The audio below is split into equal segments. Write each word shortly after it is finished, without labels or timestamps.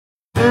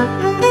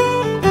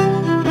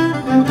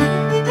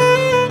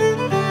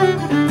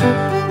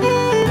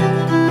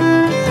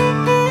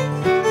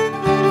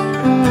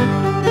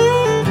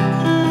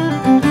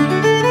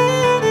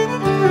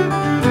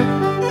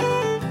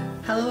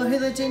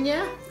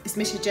It's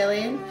Misha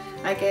Gillian,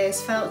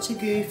 agus fáilte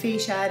go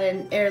Fèis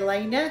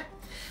Arainn.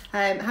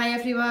 Hi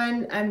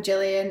everyone, I'm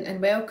Gillian and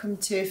welcome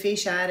to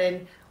Fèis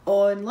Arainn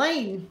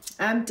online.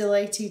 I'm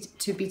delighted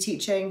to be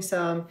teaching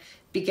some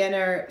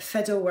beginner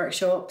fiddle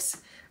workshops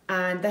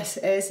and this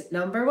is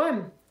number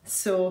 1.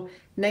 So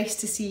nice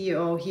to see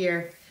you all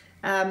here.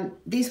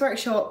 These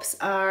workshops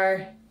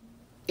are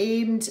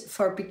aimed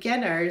for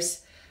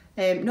beginners,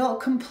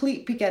 not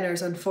complete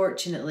beginners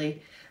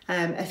unfortunately.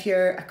 If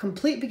you're a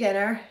complete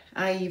beginner,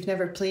 you've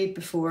never played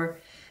before,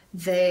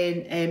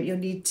 then you'll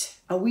need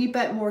a wee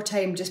bit more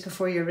time just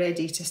before you're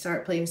ready to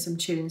start playing some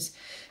tunes.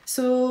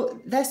 So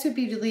this would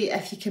be really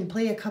if you can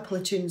play a couple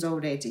of tunes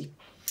already.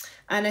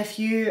 And if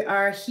you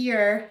are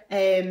here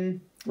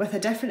with a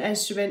different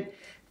instrument,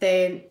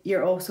 then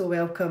you're also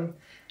welcome.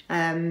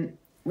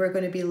 We're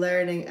going to be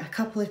learning a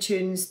couple of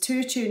tunes,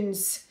 2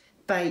 tunes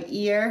by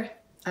ear,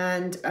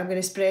 and I'm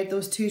going to spread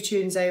those 2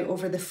 tunes out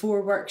over the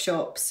 4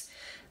 workshops.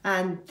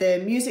 And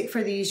the music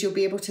for these you'll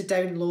be able to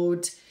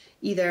download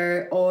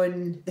either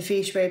on the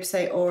Fèis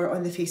website or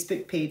on the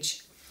Facebook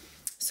page.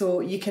 So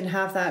you can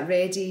have that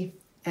ready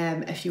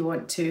if you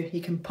want to.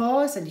 You can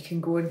pause and you can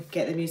go and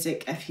get the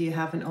music if you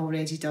haven't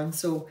already done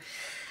so.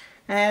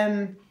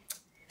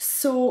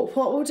 So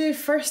what we'll do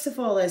first of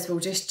all is we'll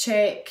just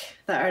check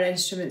that our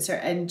instruments are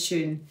in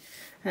tune.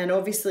 And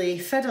obviously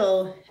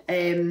fiddle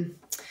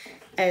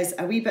is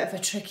a wee bit of a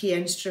tricky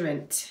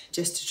instrument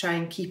just to try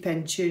and keep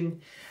in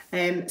tune.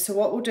 So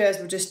what we'll do is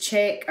we'll just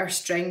check our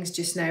strings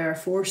just now, our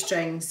 4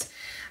 strings,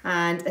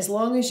 and as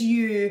long as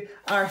you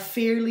are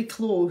fairly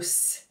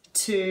close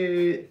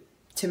to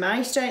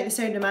my string, the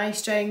sound of my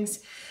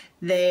strings,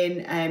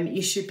 then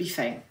you should be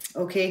fine,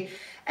 okay?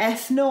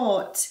 If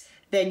not,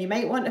 then you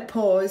might want to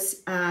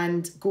pause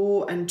and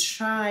go and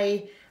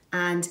try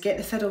and get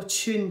the fiddle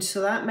tuned.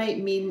 So that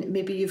might mean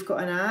maybe you've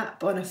got an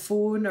app on a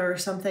phone or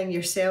something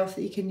yourself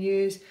that you can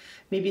use.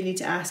 Maybe you need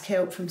to ask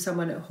help from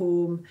someone at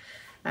home.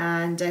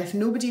 And if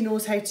nobody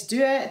knows how to do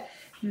it,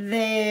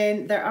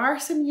 then there are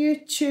some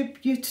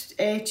YouTube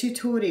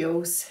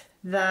tutorials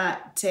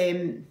that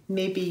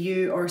maybe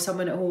you or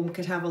someone at home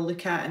could have a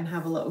look at and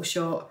have a little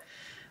shot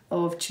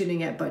of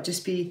tuning it, but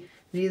just be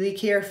really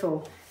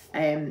careful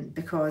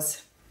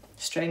because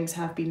strings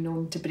have been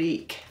known to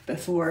break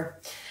before.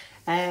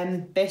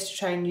 Best to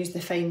try and use the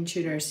fine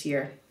tuners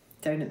here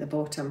down at the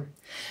bottom.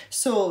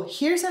 So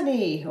here's an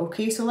A,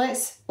 okay, so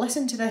let's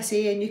listen to this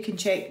A and you can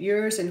check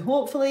yours and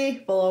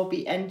hopefully we'll all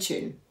be in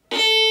tune.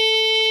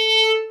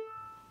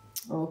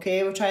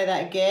 Okay, we'll try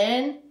that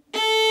again.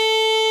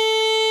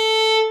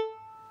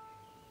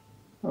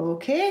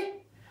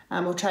 Okay,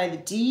 and we'll try the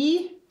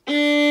D.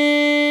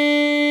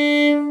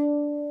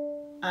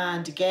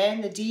 And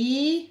again the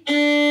D.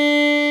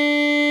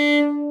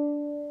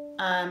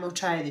 And we'll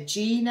try the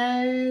G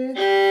now.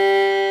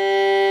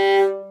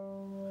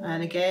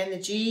 And again the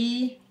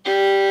G, and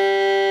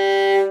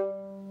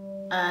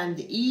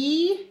the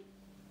E,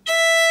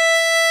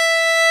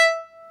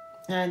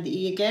 and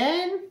the E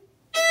again.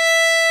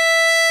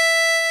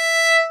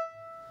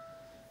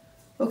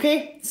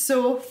 Okay,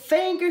 so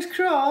fingers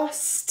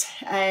crossed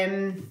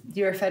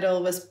your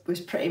fiddle was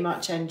pretty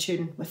much in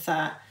tune with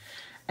that,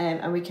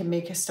 and we can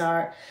make a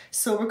start.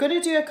 So we're going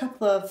to do a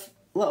couple of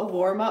little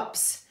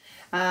warm-ups.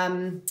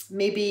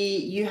 Maybe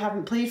you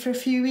haven't played for a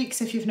few weeks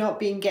if you've not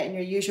been getting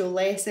your usual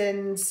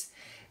lessons.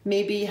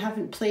 Maybe you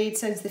haven't played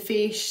since the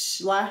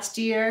Fèis last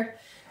year.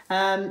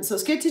 So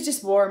it's good to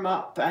just warm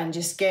up and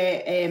just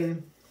get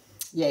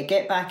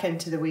back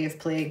into the way of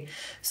playing.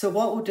 So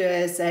what we'll do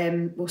is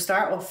we'll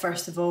start off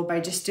first of all by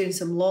just doing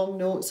some long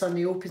notes on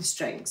the open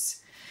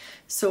strings.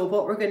 So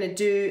what we're going to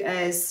do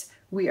is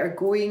we are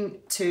going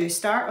to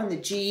start on the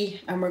G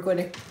and we're going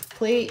to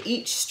play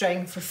each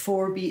string for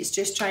 4 beats,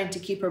 just trying to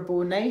keep our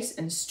bow nice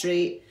and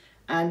straight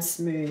and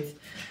smooth.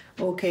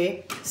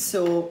 Okay,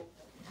 so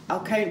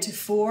I'll count to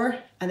 4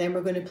 and then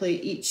we're going to play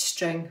each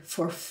string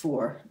for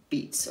 4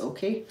 beats,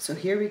 okay? So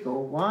here we go,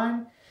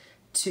 1,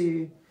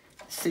 2,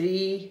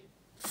 3,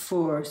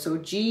 4. So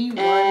G, 1, 2,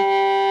 3,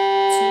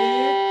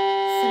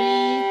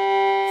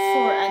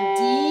 4, and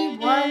D,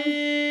 1, 2,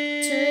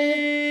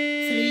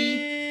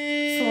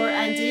 3, 4,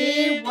 and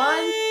A,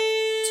 1,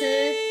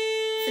 2,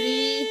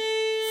 3,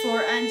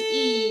 4, and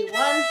E,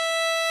 1,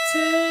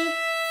 2,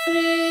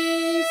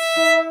 3,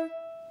 4.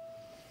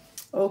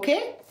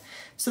 Okay,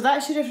 so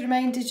that should have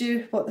reminded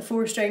you what the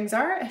 4 strings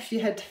are if you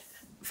had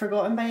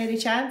forgotten by any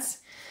chance.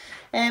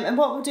 And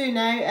what we'll do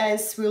now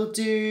is we'll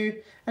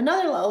do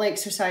another little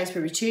exercise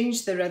where we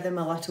change the rhythm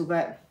a little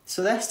bit.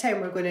 So this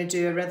time we're going to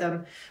do a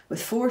rhythm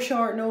with 4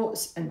 short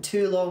notes and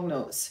 2 long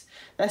notes.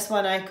 This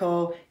one I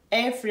call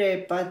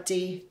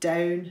everybody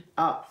down,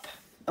 up.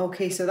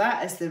 Okay, so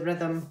that is the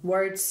rhythm,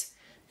 words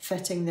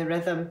fitting the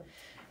rhythm.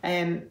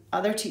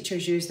 Other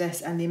teachers use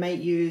this and they might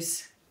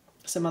use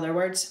some other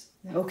words.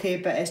 okay,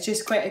 but it's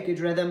just quite a good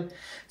rhythm.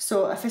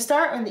 So if I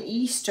start on the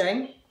E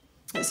string,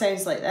 it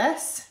sounds like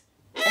this.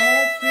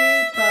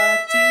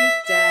 Everybody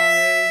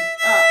down,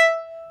 up.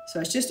 So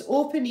it's just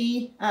open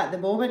E at the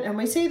moment, and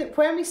we say that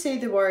when we say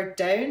the word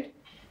down,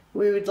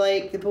 we would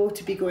like the bow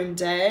to be going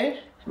down,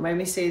 and when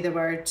we say the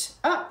word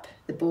up,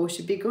 the bow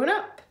should be going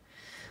up.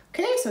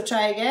 Okay, so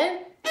try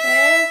again.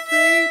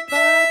 Everybody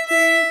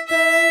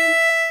down,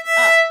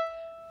 up.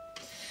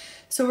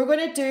 So we're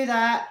going to do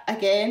that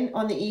again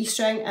on the E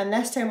string, and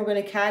this time we're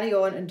going to carry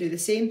on and do the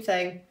same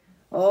thing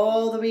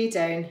all the way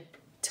down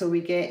till we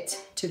get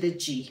to the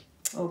G.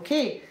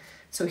 Okay,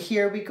 so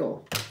here we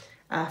go.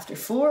 After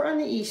 4 on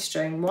the E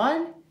string,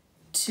 1,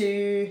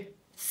 2,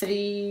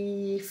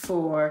 3,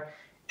 4.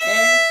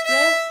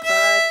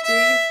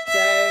 Everybody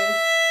down,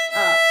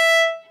 up.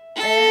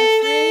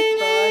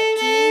 Everybody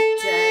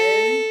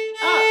down,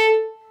 up.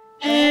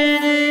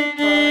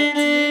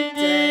 Everybody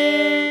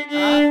down,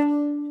 up.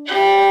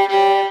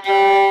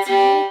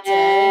 Everybody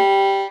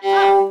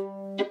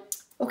down, up.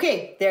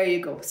 Okay, there you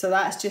go. So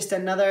that's just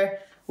another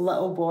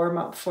little warm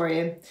up for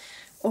you.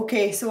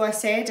 Okay, so I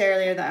said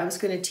earlier that I was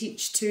going to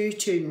teach 2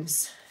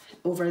 tunes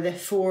over the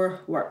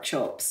 4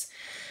 workshops.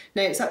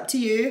 Now it's up to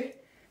you.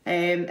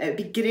 It would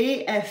be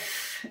great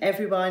if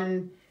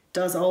everyone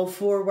does all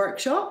 4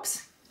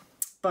 workshops,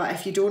 but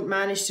if you don't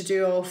manage to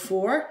do all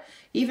 4,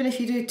 even if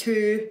you do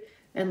 2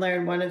 and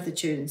learn 1 of the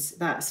tunes,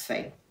 that's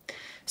fine.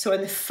 So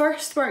in the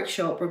first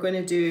workshop, we're going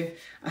to do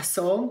a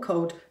song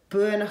called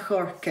Buan a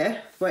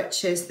Chorca,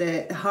 which is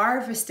the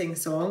harvesting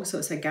song, so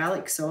it's a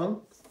Gaelic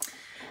song.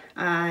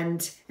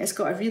 And it's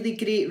got a really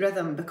great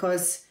rhythm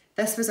because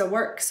this was a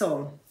work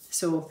song.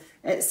 So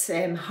it's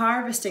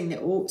harvesting the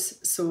oats.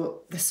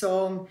 So the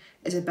song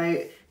is about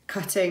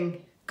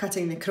cutting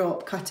the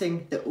crop,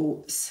 cutting the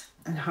oats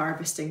and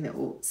harvesting the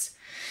oats.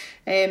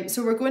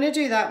 So we're going to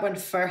do that one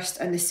first,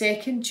 and the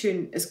second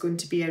tune is going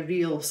to be a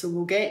reel. So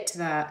we'll get to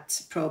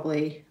that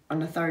probably on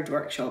the 3rd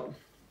workshop.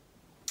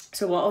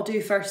 So what I'll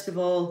do first of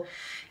all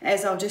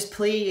is I'll just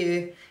play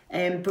you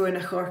Buan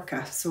a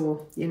Chorca,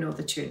 so you know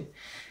the tune.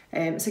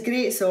 It's a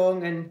great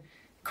song, and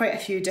quite a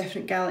few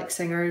different Gaelic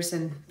singers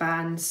and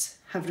bands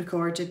have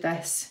recorded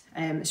this.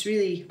 It's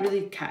really,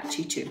 really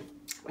catchy tune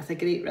with a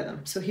great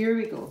rhythm. So here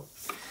we go.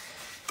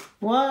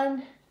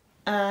 1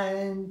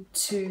 and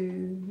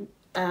 2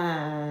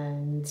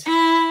 and...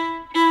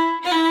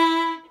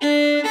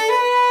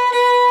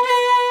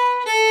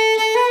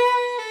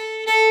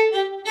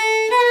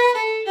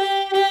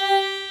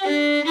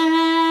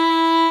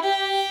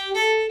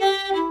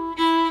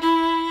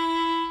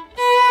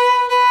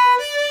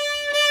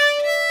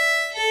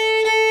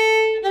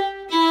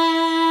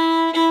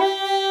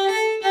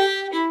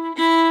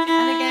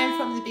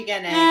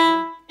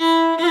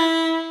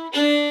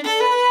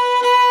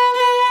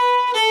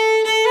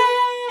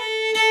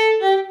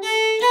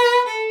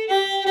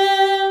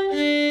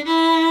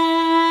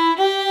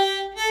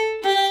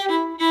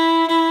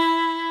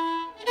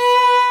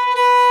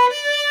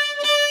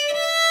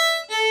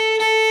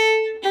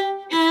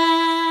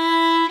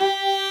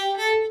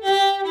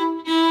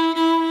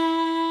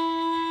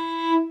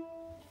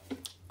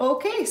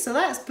 Okay, so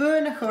that's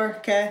Buan a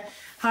Chorca,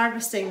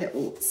 harvesting the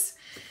oats.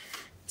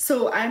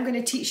 So I'm going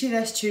to teach you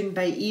this tune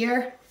by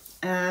ear,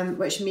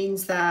 which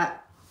means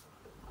that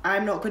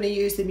I'm not going to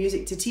use the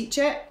music to teach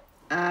it.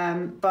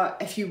 But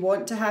if you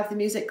want to have the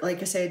music,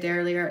 like I said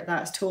earlier,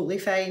 that's totally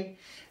fine.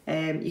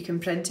 You can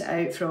print it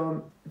out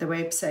from the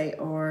website,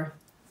 or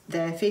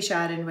the Fèis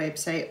Arainn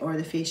website, or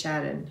the Fèis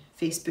Arainn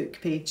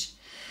Facebook page.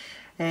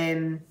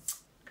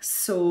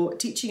 So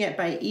teaching it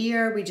by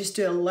ear, we just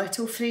do a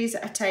little phrase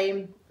at a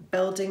time,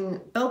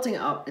 building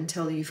it up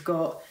until you've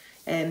got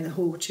the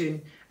whole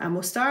tune. And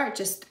we'll start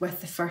just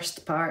with the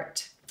first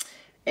part.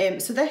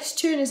 So this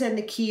tune is in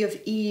the key of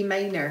E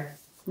minor.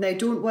 Now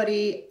don't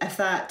worry if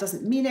that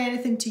doesn't mean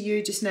anything to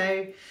you just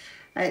now.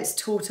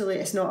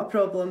 It's not a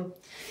problem.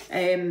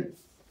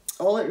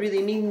 All it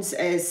really means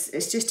is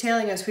it's just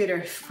telling us where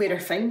our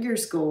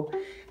fingers go.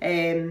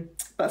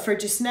 But for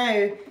just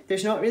now,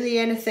 there's not really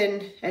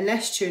anything in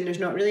this tune, there's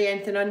not really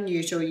anything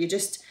unusual. You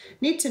just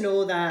need to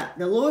know that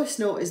the lowest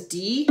note is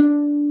D,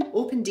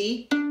 open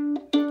D,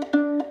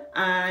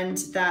 and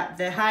that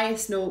the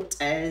highest note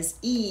is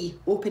E,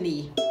 open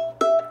E.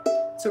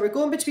 So we're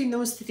going between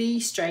those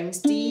 3 strings,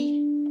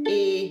 D,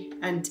 A,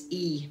 and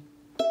E.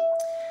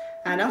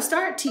 And I'll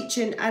start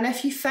teaching, and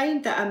if you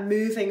find that I'm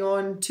moving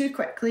on too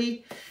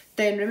quickly,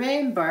 then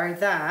remember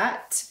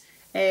that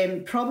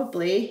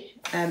probably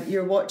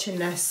you're watching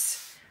this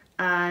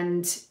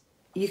and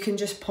you can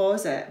just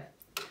pause it,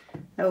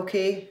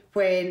 okay,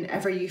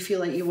 whenever you feel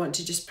like you want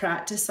to just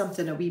practice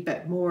something a wee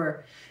bit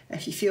more.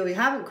 If you feel you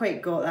haven't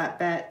quite got that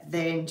bit,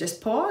 then just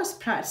pause,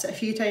 practice it a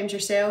few times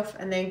yourself,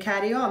 and then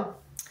carry on.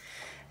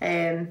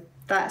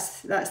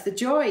 That's the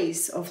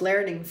joys of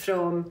learning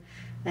from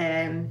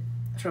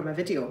a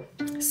video.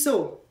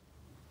 So,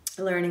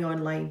 learning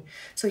online.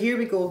 So here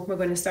we go, we're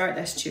going to start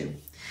this tune.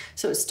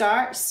 So it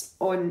starts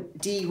on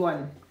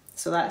D1.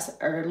 So that's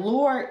our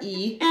lower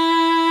E,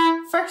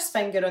 first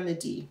finger on the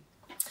D.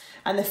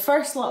 And the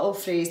first little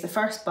phrase, the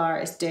first bar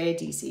is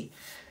dead easy.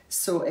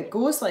 So it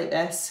goes like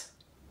this.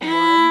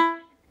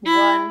 1,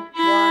 1,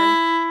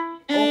 1,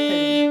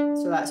 open.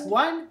 So that's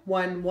 1,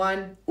 1,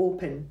 1,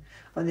 open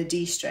on the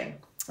D string.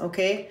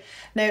 Okay,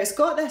 now it's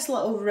got this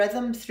little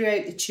rhythm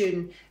throughout the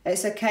tune.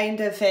 It's a kind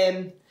of,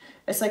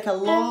 it's like a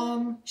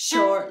long,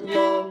 short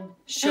rhythm.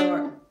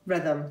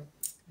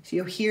 So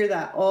you'll hear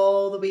that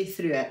all the way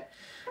through it.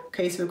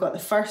 Okay, so we've got the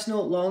first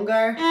note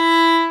longer.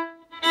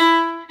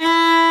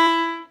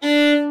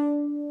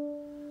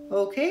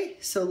 Okay,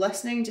 so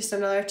listening just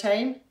another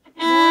time.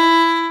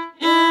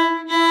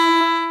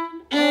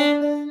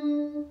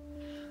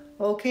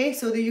 Okay,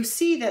 so you'll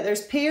see that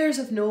there's pairs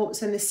of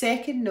notes and the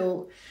second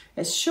note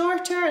is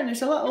shorter and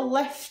there's a little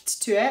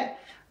lift to it.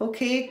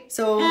 Okay,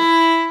 so,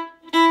 and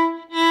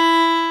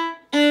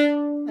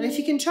if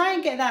you can try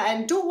and get that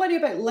in, don't worry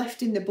about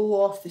lifting the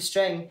bow off the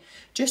string.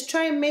 Just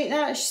try and make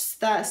that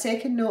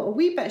second note a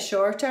wee bit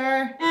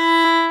shorter.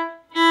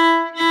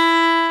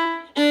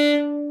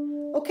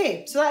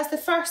 Okay, so that's the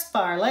first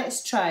bar.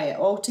 Let's try it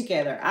all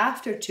together.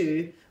 After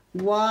 2,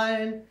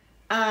 1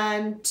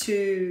 and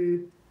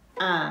 2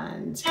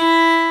 and.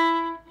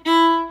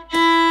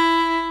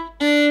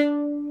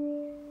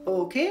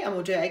 Okay, and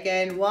we'll do it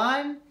again.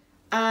 1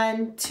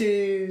 and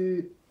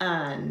 2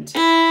 and.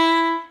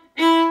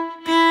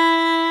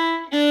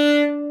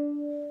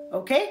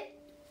 Okay,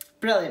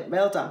 brilliant,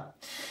 well done.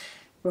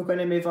 We're going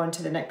to move on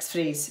to the next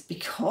phrase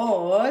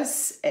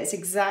because it's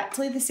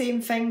exactly the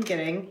same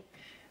fingering,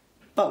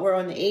 but we're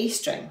on the A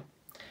string.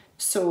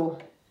 So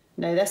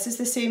now this is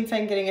the same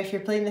fingering if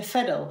you're playing the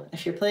fiddle.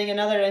 If you're playing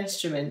another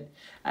instrument,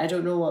 I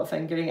don't know what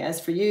fingering it is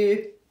for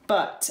you,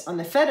 but on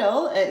the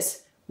fiddle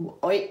it's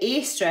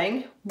A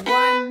string,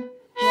 1,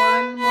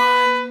 1,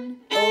 1,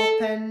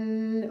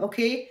 open,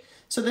 okay?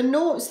 So the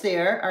notes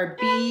there are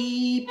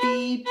B,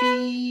 B,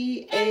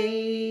 B,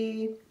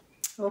 A,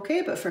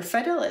 okay? But for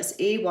fiddle it's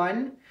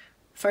A1,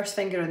 first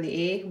finger on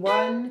the A,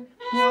 1,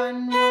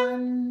 1,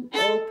 1,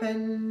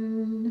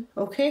 open,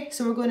 okay?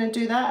 So we're going to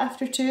do that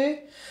after 2,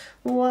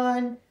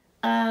 1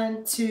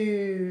 and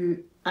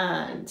 2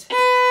 and.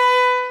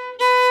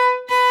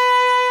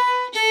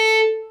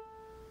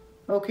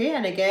 Okay,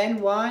 and again,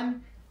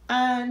 1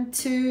 and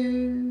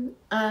 2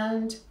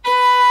 and.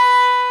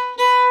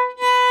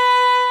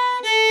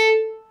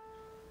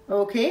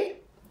 Okay,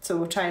 so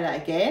we'll try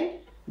that again.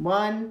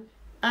 1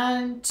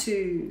 and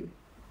 2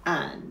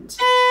 and.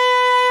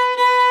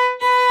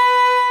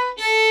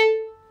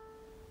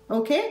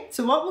 Okay,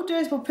 so what we'll do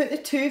is we'll put the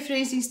two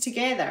phrases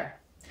together.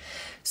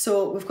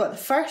 So we've got the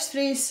first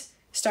phrase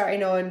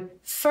starting on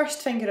first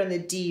finger on the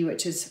D,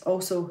 which is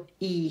also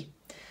E.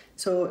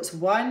 So it's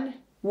 1,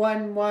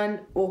 1, 1,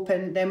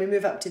 open. Then we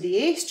move up to the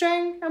A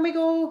string and we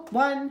go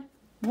 1,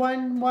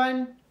 1,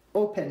 1,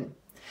 open.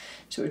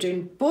 So we're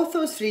doing both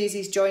those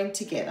phrases joined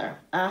together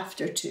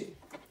after 2.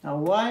 Now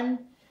 1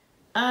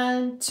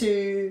 and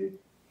 2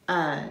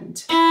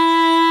 and.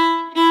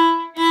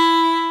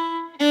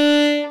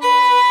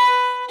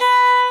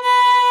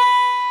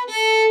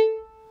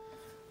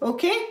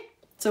 Okay,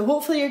 so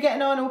hopefully you're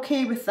getting on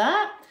okay with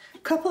that. A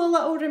couple of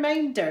little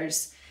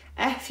reminders.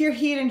 If you're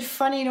hearing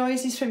funny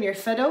noises from your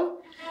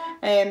fiddle,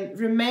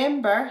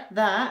 remember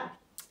that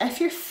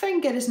if your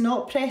finger is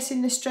not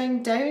pressing the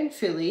string down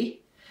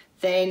fully,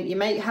 then you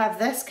might have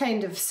this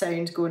kind of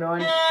sound going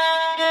on.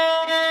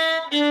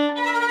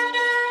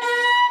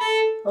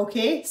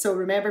 Okay, so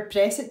remember,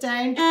 press it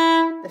down,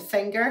 the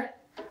finger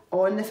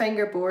on the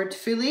fingerboard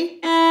fully.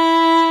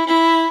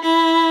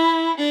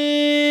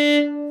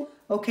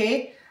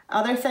 Okay,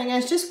 other thing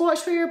is just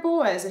watch where your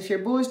bow is. If your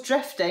bow is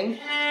drifting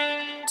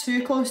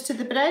too close to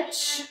the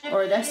bridge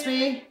or this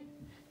way,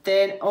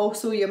 then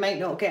also you might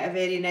not get a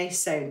very nice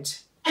sound.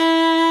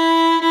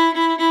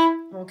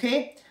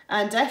 Okay,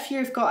 and if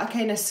you've got a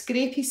kind of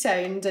scrapey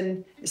sound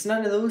and it's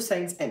none of those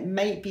things, it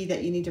might be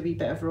that you need a wee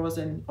bit of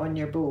rosin on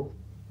your bow.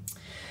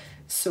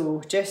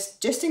 So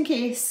just in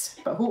case,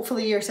 but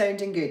hopefully you're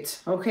sounding good.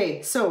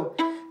 Okay, so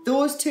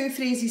those two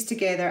phrases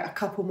together a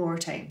couple more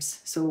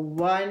times. So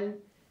 1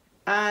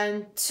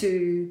 and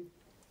 2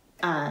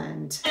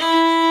 and.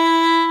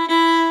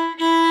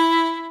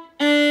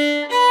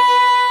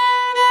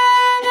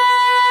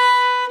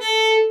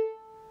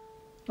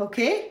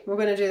 Okay, we're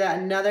going to do that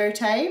another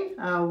time.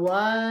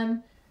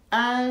 1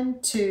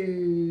 and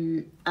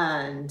 2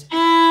 and.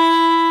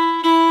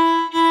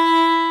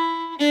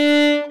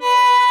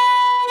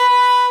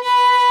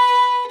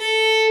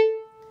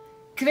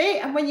 Great,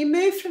 and when you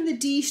move from the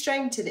D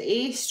string to the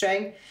A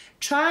string,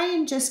 try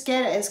and just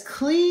get it as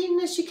clean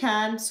as you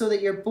can so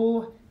that your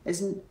bow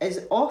is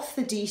off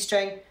the D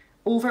string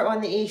over on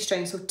the A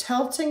string. So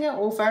tilting it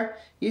over,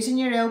 using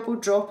your elbow,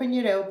 dropping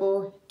your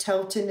elbow,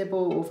 tilting the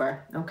bow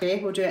over.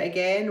 Okay, we'll do it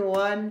again.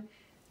 1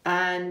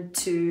 and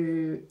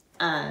 2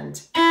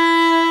 and.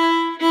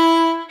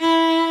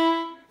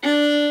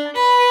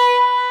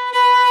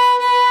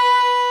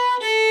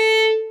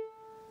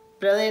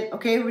 Brilliant.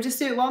 Okay, we'll just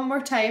do it one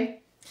more time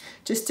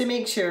just to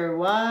make sure.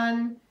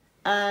 1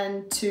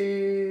 and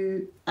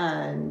 2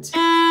 and.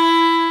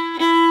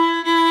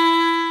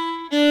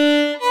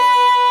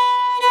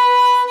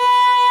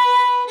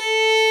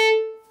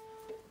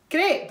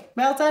 Okay,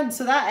 well done.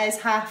 So that is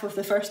half of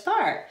the first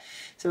part.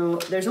 So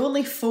there's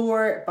only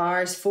 4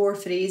 bars, 4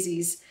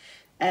 phrases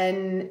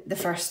in the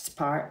first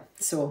part.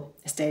 So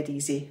it's dead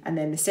easy. And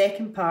then the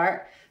second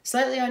part,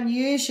 slightly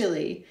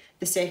unusually,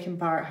 the second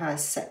part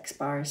has 6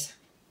 bars.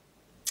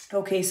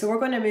 Okay, so we're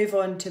going to move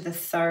on to the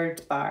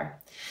third bar.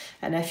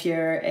 And if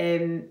you're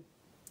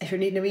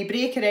needing a wee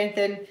break or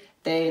anything,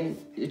 then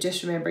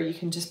just remember you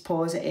can just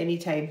pause at any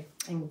time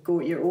and go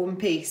at your own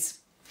pace.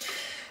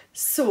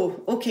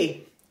 So,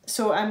 okay,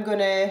 so I'm going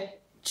to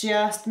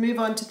just move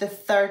on to the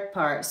third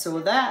part.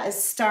 So that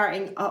is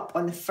starting up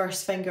on the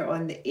first finger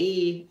on the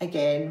A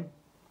again.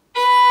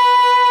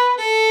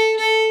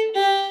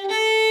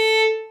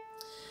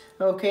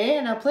 Okay,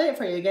 and I'll play it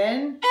for you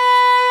again.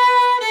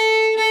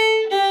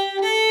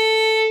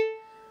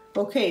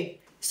 Okay,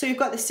 so you've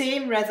got the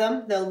same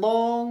rhythm, the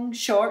long,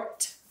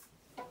 short.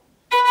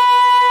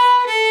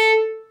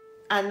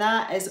 And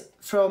that is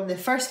from the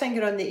first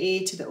finger on the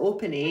A to the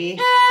open A.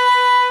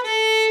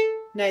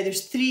 Now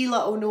there's 3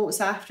 little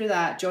notes after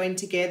that joined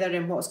together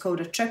in what's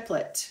called a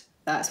triplet.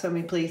 That's when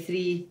we play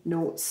 3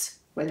 notes,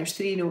 when there's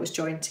 3 notes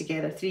joined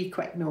together, 3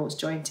 quick notes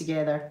joined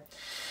together.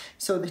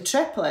 So the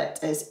triplet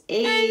is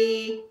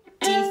A,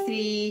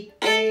 D3,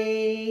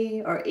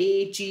 A, or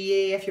A, G,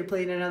 A if you're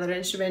playing another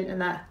instrument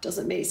and that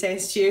doesn't make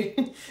sense to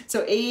you.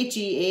 So A,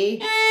 G,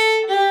 A.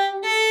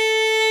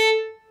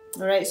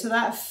 Alright, so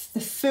the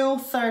full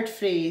third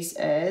phrase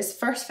is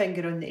first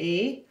finger on the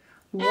A,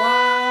 1,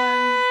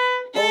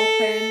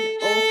 open,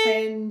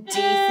 open,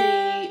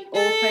 D3,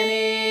 open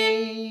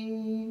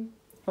A.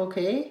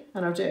 Okay,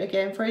 and I'll do it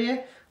again for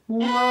you.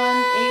 1,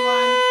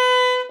 A1,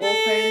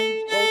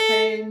 open,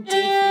 open,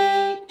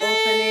 D3,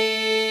 open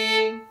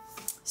A.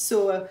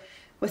 So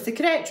with the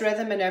correct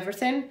rhythm and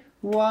everything,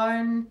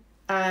 1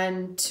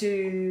 and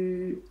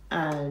 2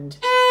 and.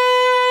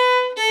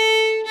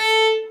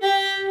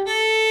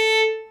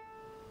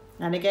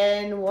 And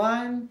again,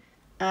 1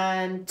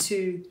 and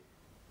 2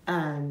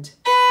 and.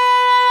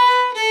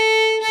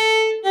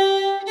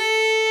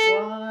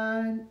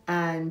 1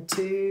 and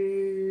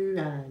 2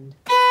 and.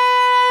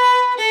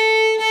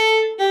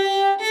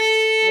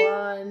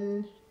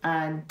 1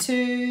 and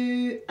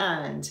 2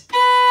 and.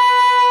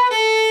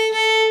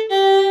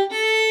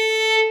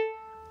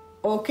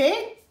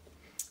 Okay,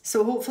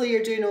 so hopefully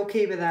you're doing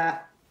okay with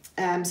that.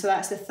 So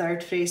that's the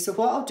third phrase. So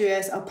what I'll do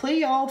is I'll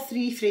play all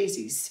 3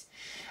 phrases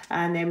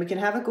and then we can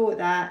have a go at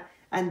that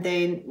and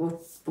then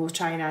we'll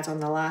try and add on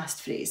the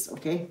last phrase,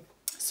 okay?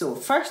 So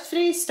first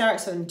phrase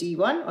starts on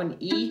D1, on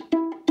E,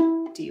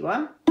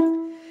 D1.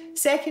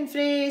 Second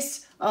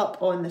phrase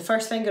up on the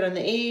first finger on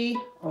the A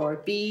or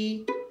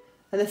B.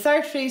 And the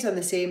third phrase on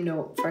the same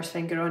note, first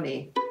finger on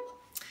A.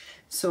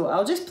 So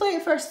I'll just play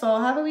it first of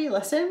all, have a wee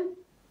listen.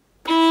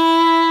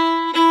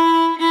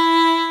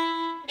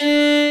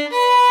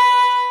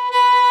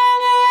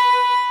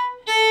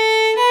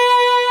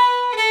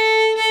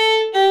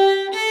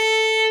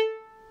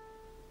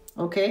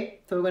 Okay,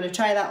 so we're going to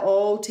try that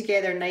all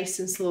together nice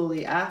and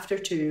slowly. After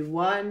 2,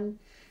 1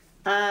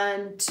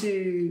 and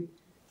 2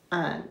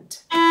 and.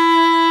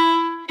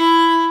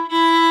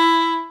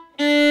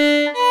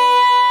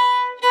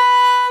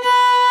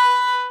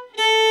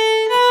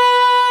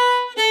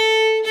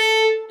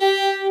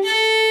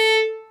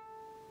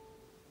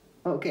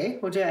 Okay,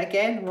 we'll do it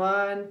again.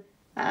 1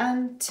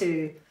 and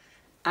 2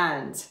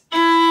 and.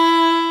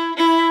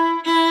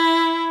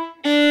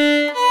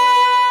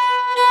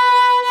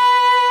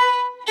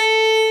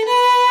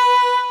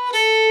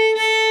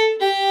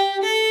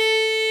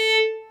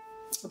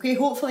 Okay,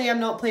 hopefully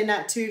I'm not playing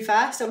that too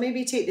fast. I'll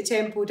maybe take the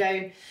tempo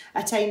down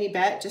a tiny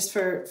bit just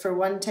for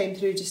one time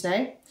through just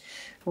now.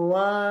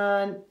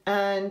 1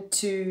 and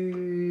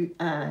 2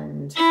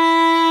 and.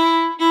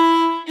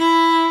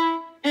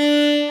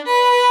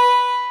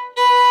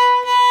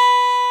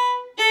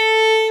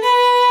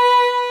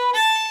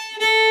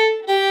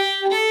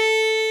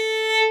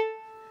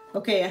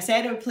 Okay, I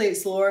said I would play it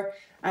slower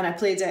and I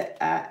played it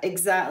at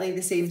exactly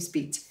the same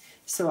speed.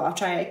 So I'll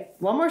try it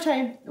one more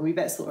time, a wee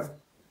bit slower.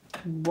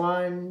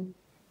 1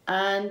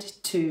 and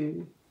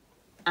 2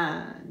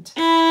 and.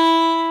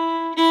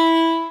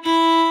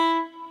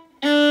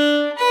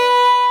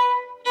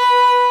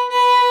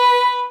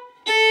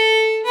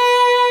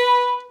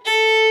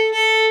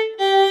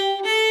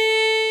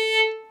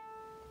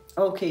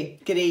 Okay,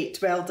 great,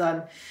 well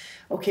done.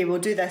 Okay, we'll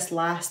do this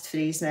last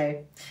phrase now.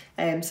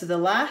 So the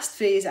last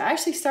phrase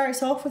actually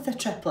starts off with a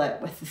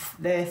triplet with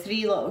the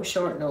 3 little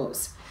short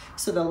notes.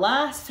 So the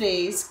last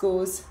phrase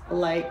goes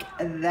like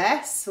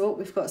this. Oh,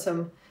 we've got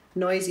some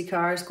noisy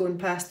cars going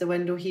past the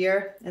window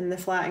here in the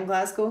flat in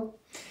Glasgow.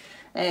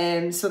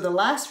 So the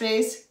last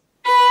phrase.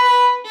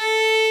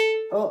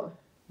 Oh,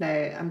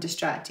 now I'm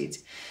distracted.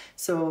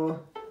 So,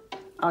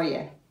 oh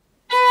yeah.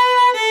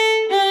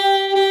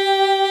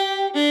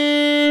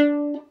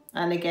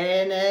 And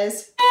again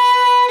is.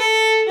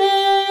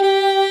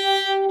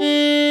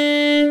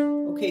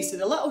 Okay, so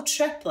the little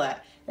triplet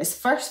is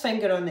first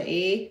finger on the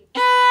A,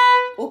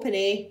 open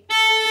A,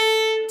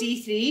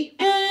 D3.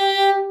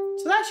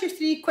 So that's your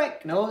 3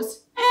 quick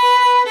notes.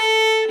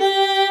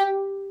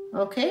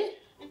 Okay.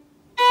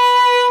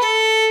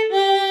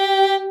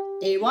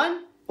 A1,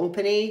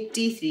 open A,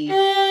 D3.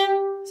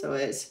 So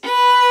it's,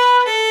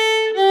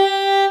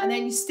 and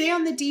then you stay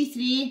on the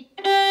D3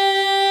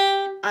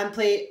 and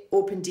play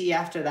open D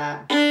after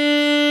that.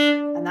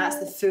 And that's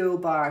the full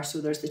bar. So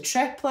there's the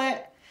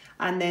triplet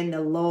and then the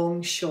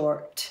long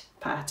short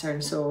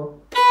pattern. So,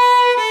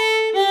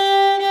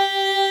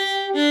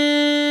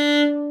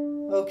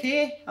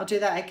 okay, I'll do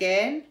that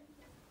again.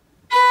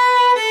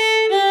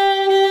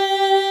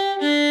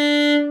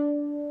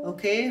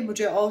 Okay, we'll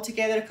do it all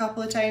together a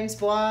couple of times.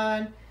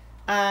 1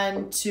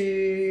 and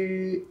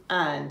 2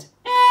 and.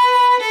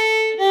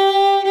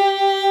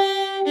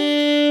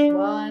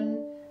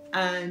 1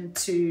 and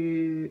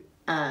 2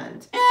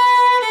 and.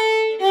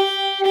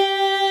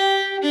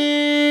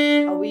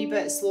 A wee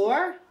bit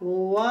slower.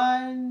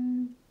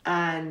 1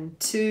 and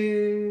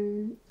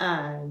 2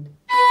 and.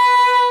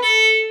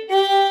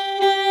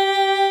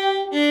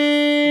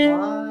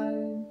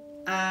 1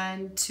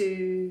 and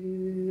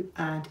 2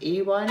 and.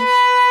 A1.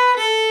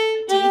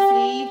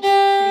 D3,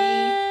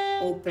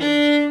 3, open.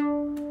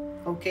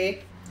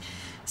 Okay,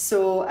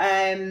 so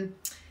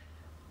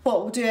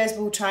what we'll do is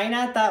we'll try and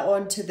add that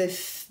on to the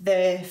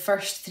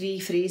first 3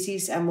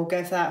 phrases, and we'll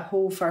give that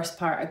whole first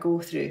part a go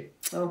through.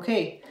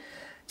 Okay,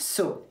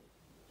 so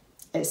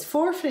it's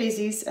 4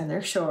 phrases and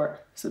they're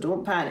short, so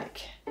don't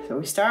panic. So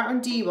we start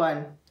on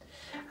D1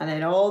 and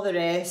then all the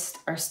rest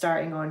are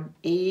starting on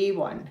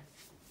A1.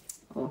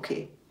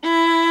 Okay,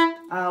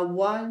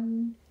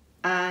 1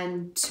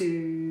 and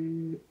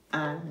 2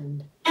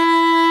 and.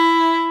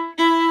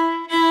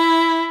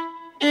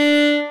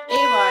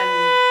 A1.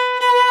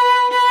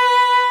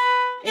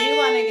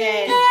 A1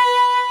 again.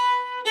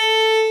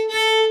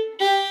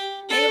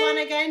 A1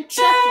 again,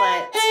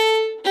 triplet.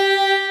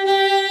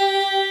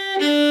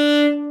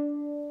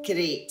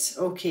 Great,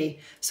 okay.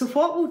 So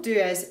what we'll do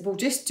is we'll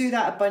just do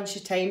that a bunch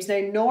of times. Now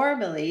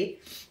normally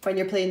when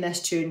you're playing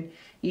this tune,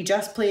 you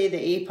just play the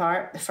A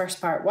part, the first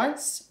part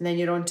once, and then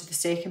you're on to the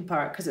second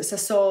part because it's a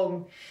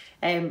song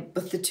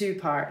with the 2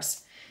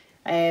 parts.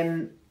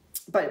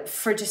 But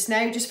for just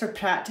now, just for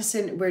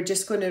practicing, we're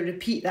just going to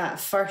repeat that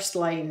first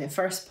line, the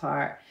first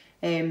part,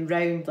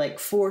 round like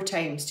 4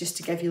 times just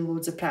to give you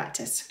loads of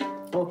practice.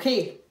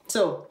 Okay,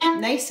 so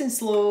nice and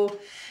slow,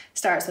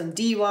 starts on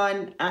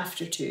D1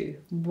 after 2.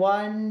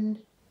 1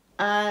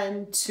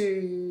 and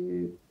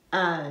 2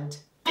 and.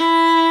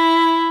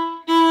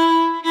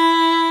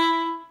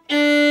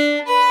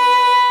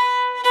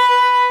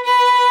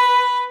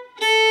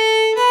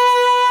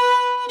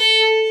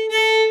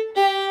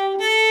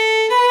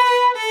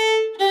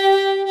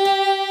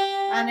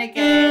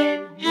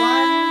 Again,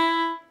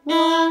 1,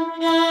 1,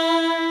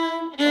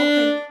 1,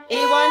 open,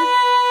 A1,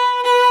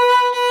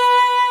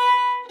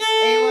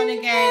 A1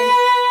 again,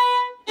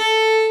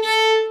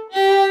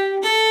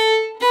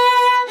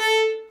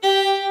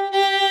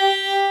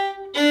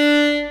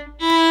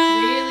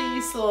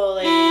 really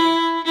slowly,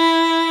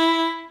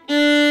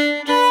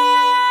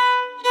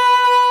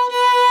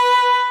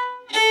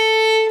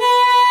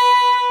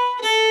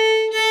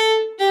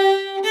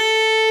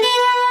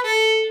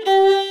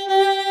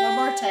 one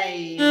more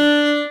time.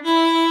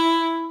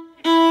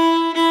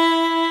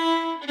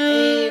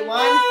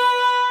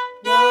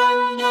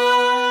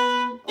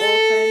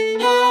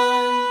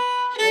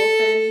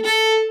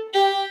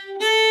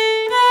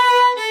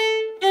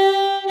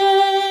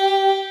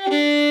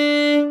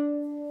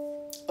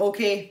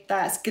 Okay,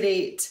 that's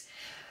great.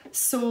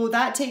 So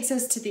that takes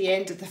us to the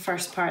end of the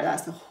first part.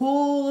 That's the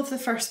whole of the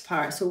first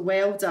part. So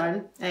well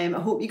done. I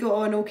hope you got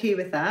on okay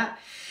with that.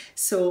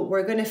 So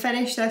we're going to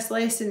finish this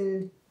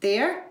lesson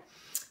there.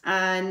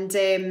 And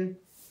the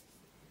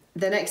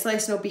next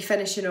lesson will be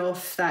finishing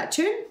off that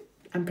tune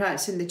and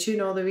practicing the tune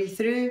all the way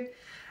through.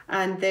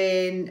 And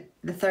then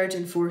the 3rd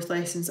and 4th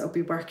lessons I'll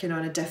be working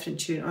on a different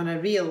tune, on a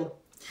reel.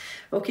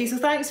 Okay, so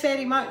thanks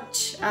very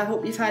much. I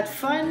hope you've had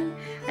fun,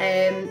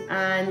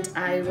 and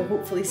I will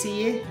hopefully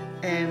see you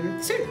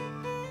soon.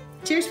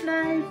 Cheers for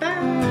now.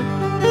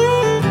 Bye.